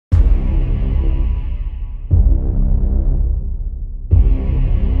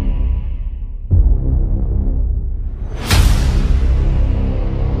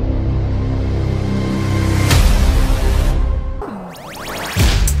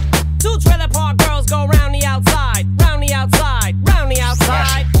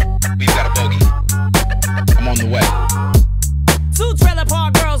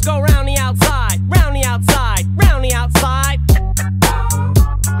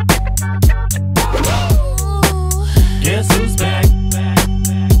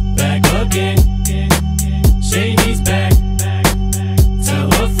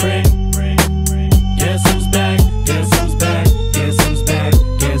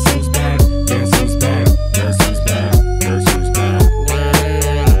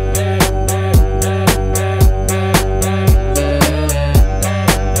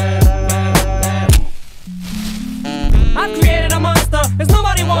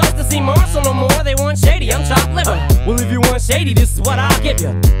see Marshall no more, they want shady, I'm chopped liver. Well, if you want shady, this is what I'll give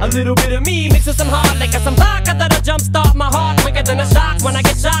you. A little bit of me mixed with some hard liquor, some vodka that'll jumpstart my heart quicker than a shock when I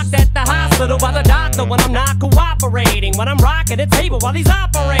get shocked at the hospital by the doctor when I'm not cooperating, when I'm rocking the table while he's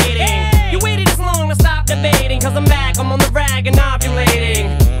operating. You waited this long to stop debating, cause I'm back, I'm on the rag and ovulating.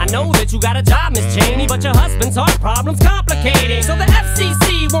 I know that you got a job, Miss Cheney, but your husband's heart problem's complicating. So the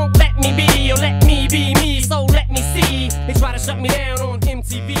FCC won't let me be, or let me be me, so let me see. They try to shut me down on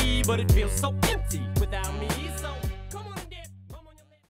MTV, but it feels so empty.